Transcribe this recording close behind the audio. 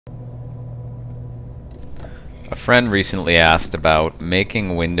A friend recently asked about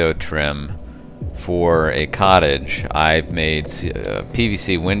making window trim for a cottage. I've made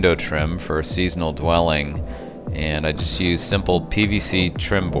PVC window trim for a seasonal dwelling, and I just use simple PVC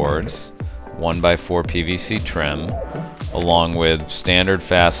trim boards, 1x4 PVC trim, along with standard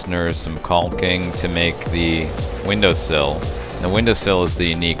fasteners, some caulking to make the windowsill. The windowsill is the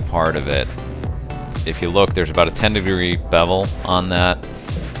unique part of it. If you look, there's about a 10-degree bevel on that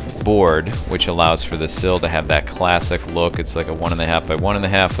board, which allows for the sill to have that classic look. It's like a 1.5 by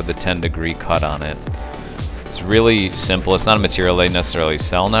 1.5 with a 10-degree cut on it. It's really simple. It's not a material they necessarily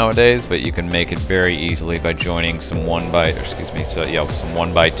sell nowadays, but you can make it very easily by joining some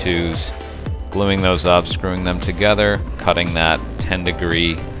 1x2s, gluing those up, screwing them together, cutting that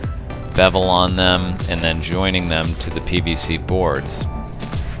 10-degree bevel on them, and then joining them to the PVC boards.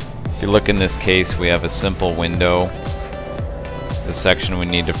 If you look in this case, we have a simple window. The section we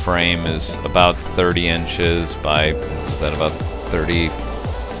need to frame is about 30 inches by, is that about 30?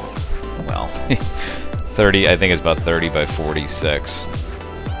 Well, 30, I think it's about 30 by 46.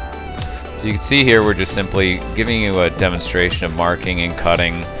 So you can see here we're just simply giving you a demonstration of marking and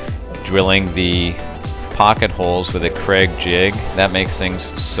cutting, drilling the pocket holes with a Kreg Jig. That makes things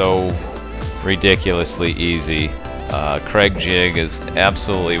so ridiculously easy. Kreg Jig is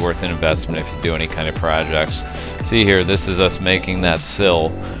absolutely worth an investment if you do any kind of projects. See here, this is us making that sill.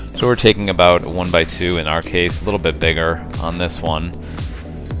 So we're taking about a 1x2 in our case, a little bit bigger on this one.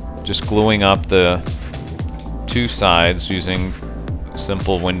 Just gluing up the two sides using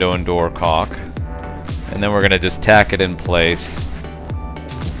simple window and door caulk. And then we're going to just tack it in place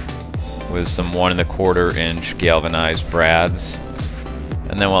with some 1¼ inch galvanized brads.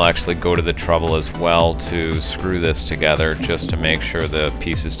 And then we'll actually go to the trouble as well to screw this together just to make sure the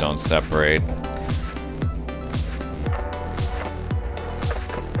pieces don't separate.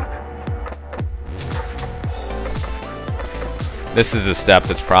 This is a step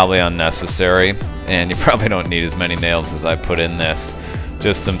that's probably unnecessary, and you probably don't need as many nails as I put in this.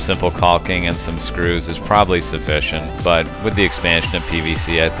 Just some simple caulking and some screws is probably sufficient, but with the expansion of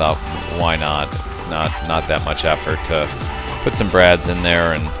PVC I thought, why not? It's not that much effort to put some brads in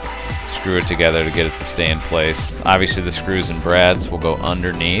there and screw it together to get it to stay in place. Obviously the screws and brads will go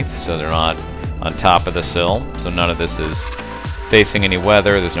underneath so they're not on top of the sill, so none of this is facing any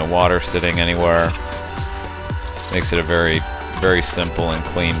weather, there's no water sitting anywhere. Makes it a very simple and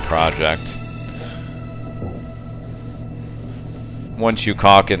clean project. Once you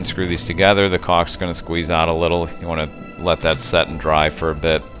caulk it and screw these together, the caulk's going to squeeze out a little. You want to let that set and dry for a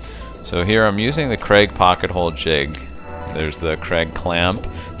bit. So here I'm using the Kreg pocket hole jig. There's the Kreg clamp.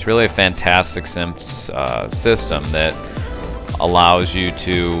 It's really a fantastic system that allows you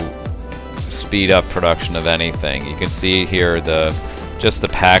to speed up production of anything. You can see here just the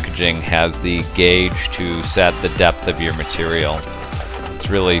packaging has the gauge to set the depth of your material. It's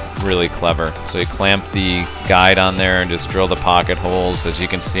really clever. So you clamp the guide on there and just drill the pocket holes. As you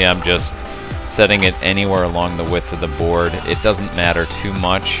can see, I'm just setting it anywhere along the width of the board. It doesn't matter too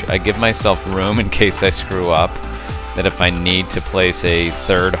much. I give myself room in case I screw up, that if I need to place a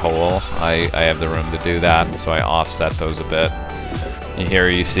third hole, I have the room to do that, so I offset those a bit. And here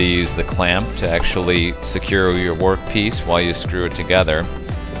you see use the clamp to actually secure your workpiece while you screw it together.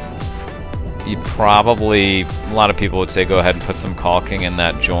 You probably, a lot of people would say go ahead and put some caulking in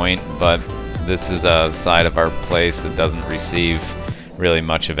that joint, but this is a side of our place that doesn't receive really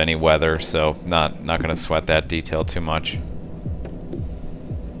much of any weather, so not going to sweat that detail too much.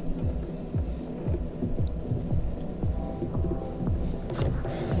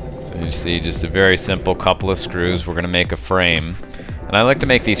 So you see just a very simple couple of screws. We're going to make a frame. And I like to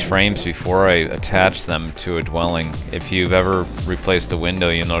make these frames before I attach them to a dwelling. If you've ever replaced a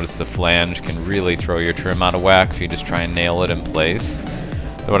window, you'll notice the flange can really throw your trim out of whack if you just try and nail it in place.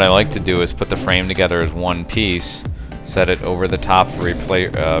 So what I like to do is put the frame together as one piece, set it over the top of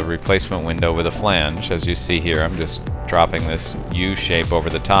a replacement window with a flange. As you see here, I'm just dropping this U shape over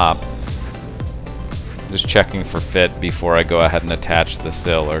the top. Just checking for fit before I go ahead and attach the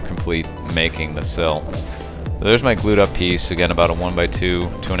sill or complete making the sill. So there's my glued up piece, again about a 1x2,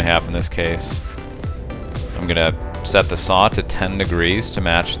 2.5 in this case. I'm going to set the saw to 10 degrees to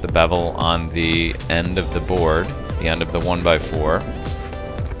match the bevel on the end of the board, the end of the 1x4.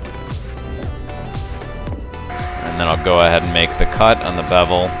 And then I'll go ahead and make the cut on the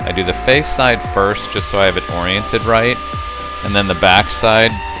bevel. I do the face side first just so I have it oriented right, and then the back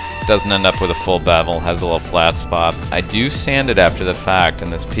side doesn't end up with a full bevel, has a little flat spot. I do sand it after the fact,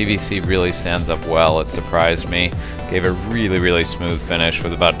 and this PVC really sands up well. It surprised me. Gave a really smooth finish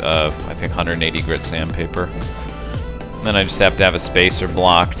with about, I think 180 grit sandpaper. And then I just have to have a spacer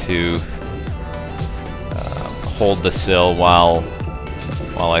block to hold the sill while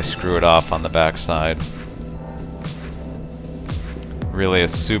I screw it off on the back side. Really a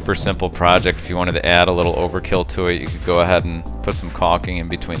super simple project. If you wanted to add a little overkill to it, you could go ahead and put some caulking in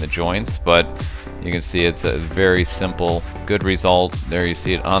between the joints, but you can see it's a very simple, good result. There you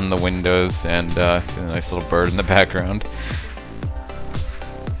see it on the windows, and see a nice little bird in the background.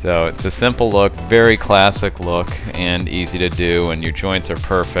 So it's a simple look, very classic look, and easy to do, and your joints are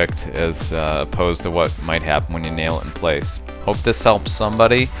perfect as opposed to what might happen when you nail it in place. Hope this helps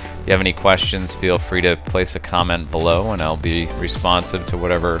somebody. If you have any questions, feel free to place a comment below, and I'll be responsive to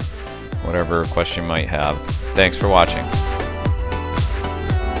whatever question you might have. Thanks for watching.